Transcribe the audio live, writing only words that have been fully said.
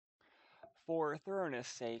For thoroughness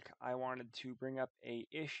sake, I wanted to bring up a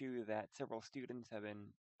issue that several students have been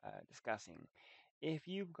discussing. If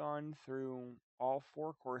you've gone through all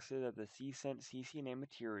 4 courses of the CCNA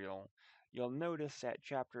material, you'll notice that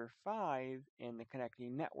Chapter 5 in the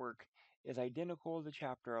connecting network is identical to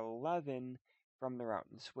Chapter 11 from the route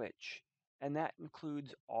and switch, and that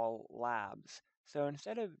includes all labs. So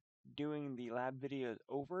instead of doing the lab videos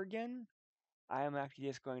over again, I am actually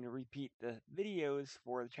just going to repeat the videos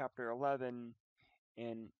for Chapter 11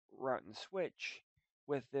 in route and switch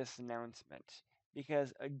with this announcement.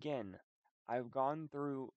 Because again, I've gone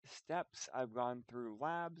through steps, I've gone through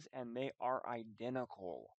labs, and they are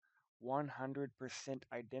identical. 100%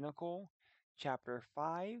 identical. Chapter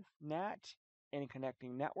 5, NAT in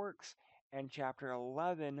connecting networks, and Chapter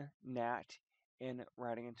 11, NAT in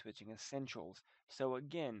routing and switching essentials. So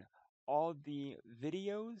again, all the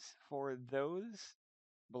videos for those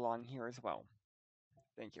belong here as well.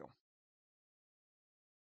 Thank you.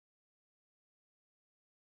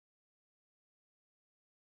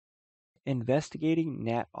 Investigating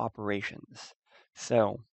NAT operations.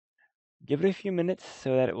 So give it a few minutes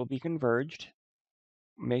so that it will be converged.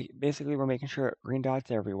 Basically, we're making sure green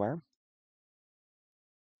dots everywhere.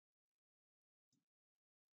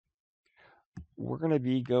 We're going to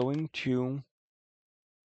be going to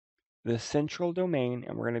the central domain,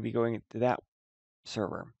 and we're going to be going to that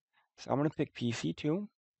server. So I'm going to pick PC2.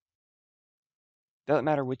 Doesn't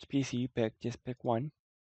matter which PC you pick, just pick one.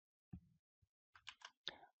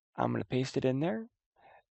 I'm going to paste it in there,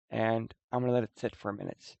 and I'm going to let it sit for a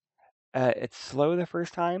minute. It's slow the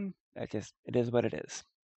first time. It is what it is.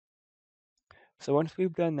 So once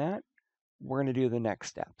we've done that, we're going to do the next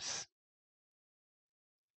steps.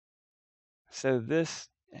 So this,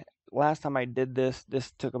 last time I did this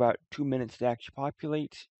took about 2 minutes to actually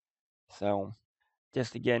populate. So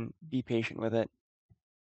just again, be patient with it.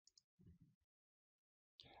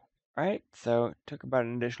 All right, so it took about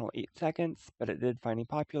an additional 8 seconds, but it did finally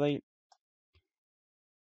populate.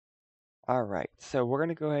 All right, so we're going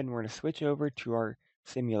to go ahead and we're going to switch over to our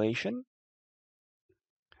simulation.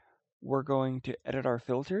 We're going to edit our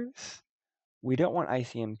filters. We don't want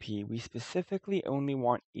ICMP. We specifically only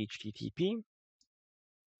want HTTP.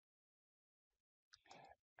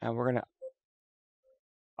 And we're going to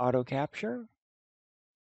auto capture.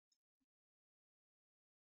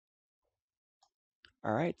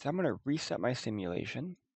 All right, so I'm going to reset my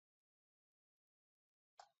simulation.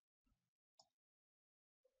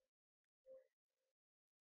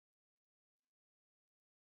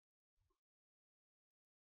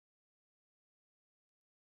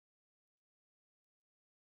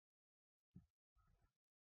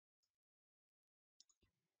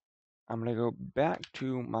 I'm going to go back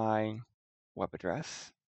to my web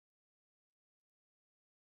address.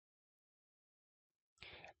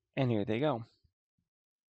 And here they go.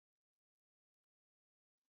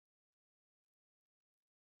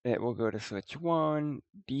 It will go to switch 1,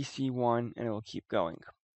 DC1, and it will keep going.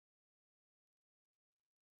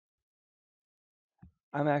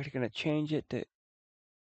 I'm actually going to change it to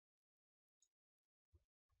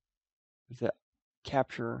the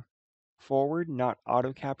capture forward, not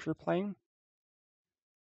auto capture plane.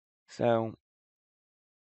 So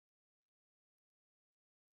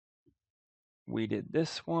we did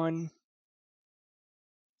this one.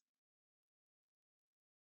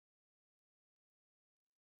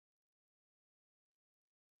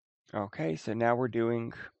 Okay, so now we're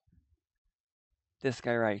doing this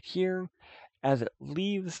guy right here. As it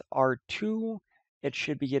leaves R2, it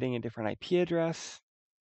should be getting a different IP address.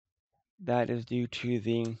 That is due to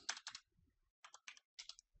the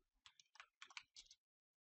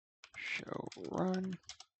show run,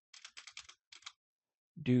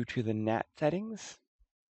 due to the NAT settings.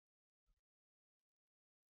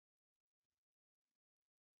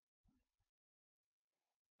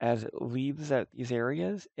 As it leaves out these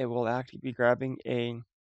areas, it will actually be grabbing a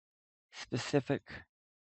specific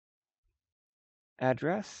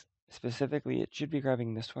address. Specifically, it should be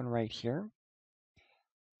grabbing this one right here,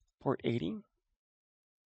 port 80.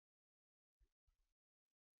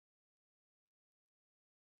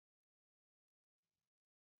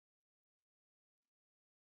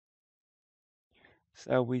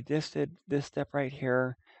 So we just did this step right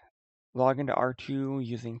here. Log into R2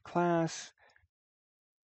 using class.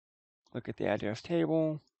 Look at the address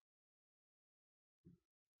table.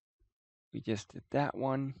 We just did that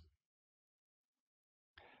one.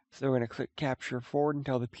 So we're going to click capture forward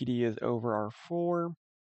until the PD is over R4.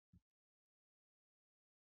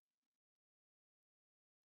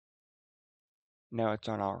 Now it's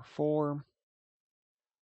on R4.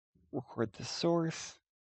 Record the source.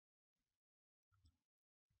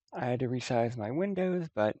 I had to resize my windows,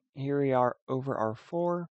 but here we are over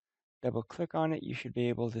R4. Double click on it, you should be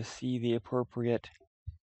able to see the appropriate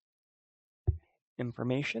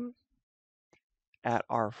information at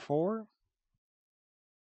R4.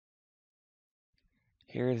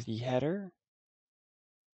 Here's the header.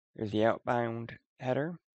 Here's the outbound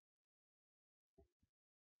header.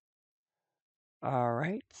 All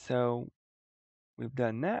right, so we've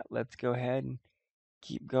done that. Let's go ahead and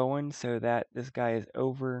keep going so that this guy is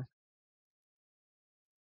over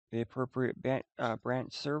the appropriate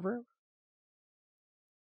branch server.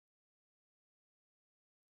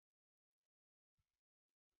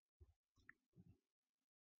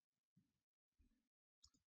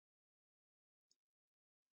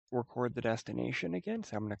 Record the destination again,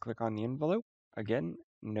 so I'm going to click on the envelope. Again,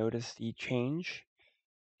 notice the change,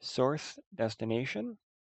 source, destination.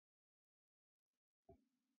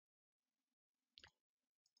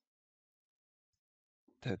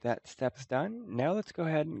 So that step's done. Now let's go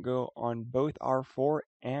ahead and go on both R4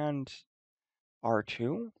 and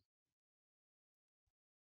R2.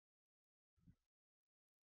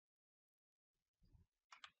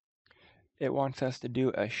 It wants us to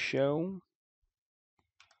do a show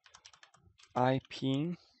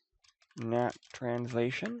IP NAT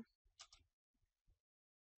translation.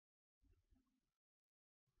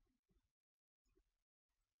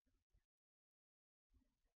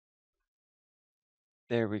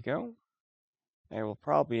 There we go. I will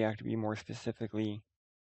probably have to be more specifically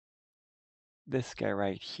this guy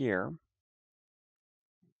right here.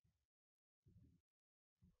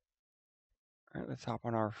 All right, let's hop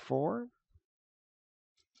on R4.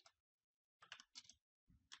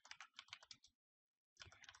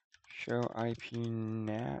 Show IP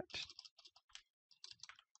NAT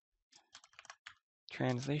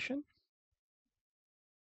translation.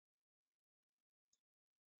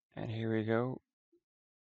 And here we go.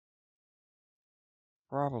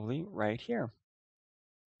 Probably right here.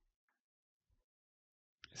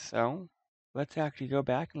 So let's actually go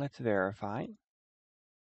back and let's verify.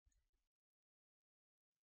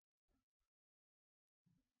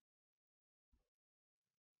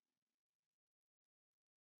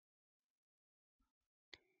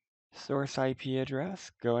 Source IP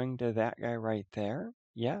address going to that guy right there.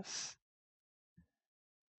 Yes.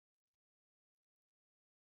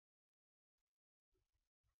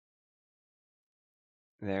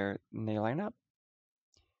 There, they line up.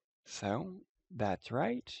 So that's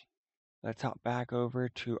right. Let's hop back over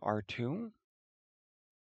to R2.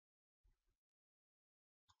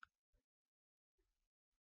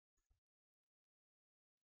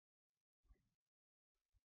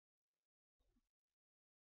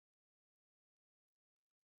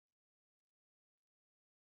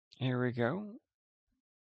 Here we go.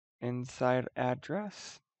 Inside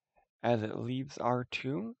address as it leaves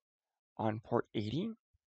R2 on port 80.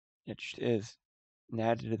 It is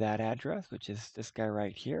added to that address, which is this guy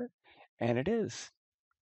right here, and it is.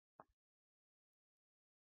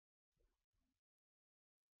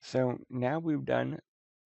 So now we've done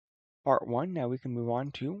part 1. Now we can move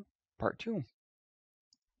on to part 2.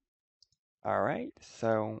 All right,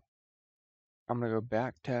 so I'm going to go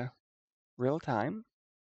back to real time.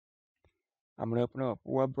 I'm going to open up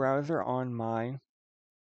a web browser on my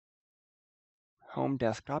home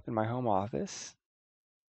desktop in my home office.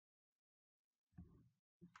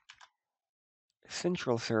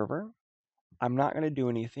 Central server. I'm not going to do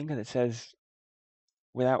anything because it says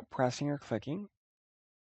without pressing or clicking.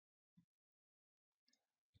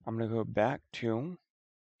 I'm going to go back to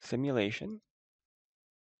simulation.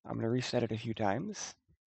 I'm going to reset it a few times.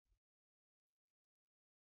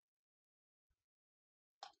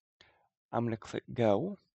 I'm going to click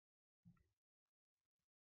go.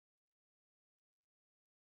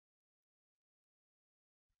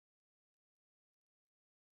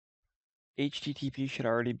 HTTP should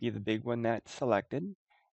already be the big one that's selected.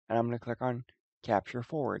 And I'm going to click on capture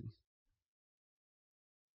forward.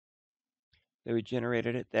 So we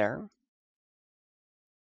generated it there.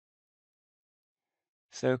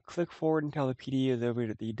 So click forward until the PD is over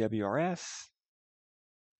to the WRS.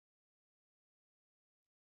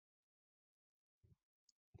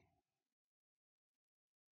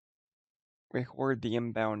 Record the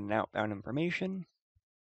inbound and outbound information.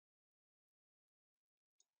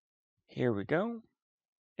 Here we go.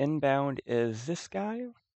 Inbound is this guy.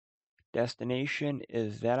 Destination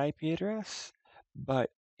is that IP address, but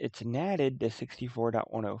it's NATed to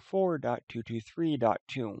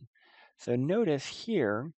 64.104.223.2. So notice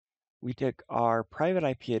here, we took our private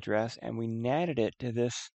IP address and we NATed it to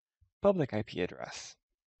this public IP address.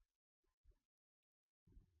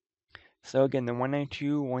 So again, the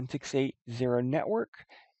 192.168.0 network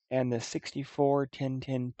and the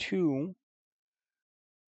 64.10.10.2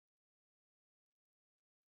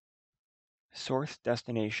 source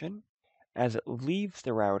destination. As it leaves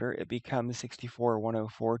the router, it becomes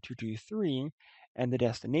 64.104.223, and the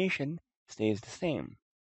destination stays the same.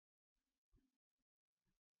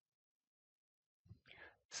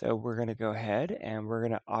 So we're going to go ahead and we're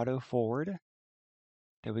going to auto forward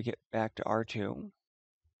till we get back to R2.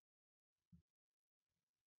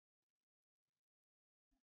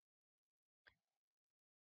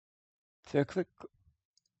 So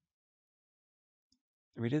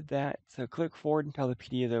we did that. So click forward until the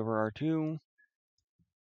PD is over R2.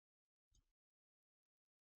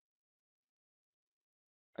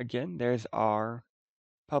 Again, there's our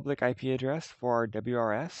public IP address for our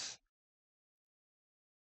WRS.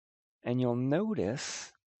 And you'll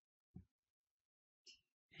notice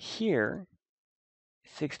here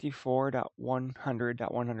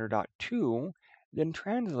 64.100.100.2 then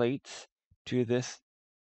translates to this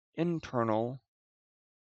internal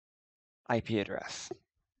IP address.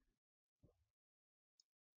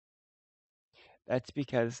 That's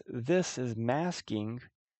because this is masking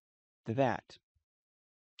that.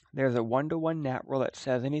 There's a one-to-one NAT rule that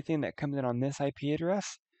says anything that comes in on this IP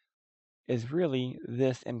address is really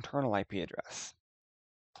this internal IP address.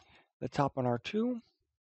 Let's hop on R2.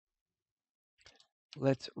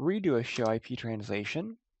 Let's redo a show IP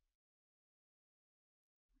translation.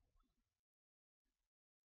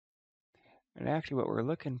 And actually what we're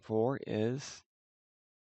looking for is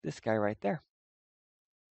this guy right there.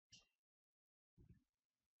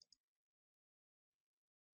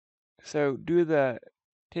 So do the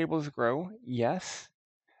tables grow? Yes.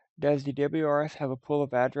 Does the WRS have a pool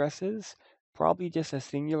of addresses? Probably just a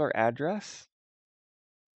singular address.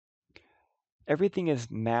 Everything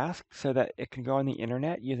is masked so that it can go on the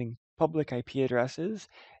internet using public IP addresses.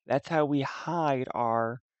 That's how we hide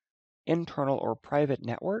our internal or private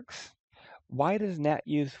networks. Why does NAT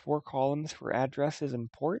use 4 columns for addresses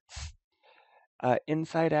and ports?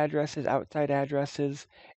 Inside addresses, outside addresses,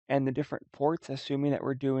 and the different ports, assuming that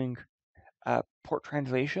we're doing port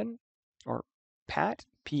translation, or PAT,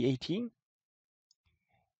 P-A-T.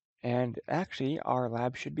 And actually, our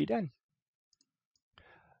lab should be done.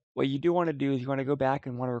 What you do want to do is you want to go back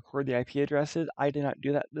and want to record the IP addresses. I did not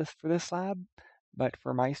do that for this lab, but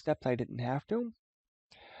for my steps, I didn't have to.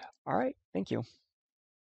 All right, thank you.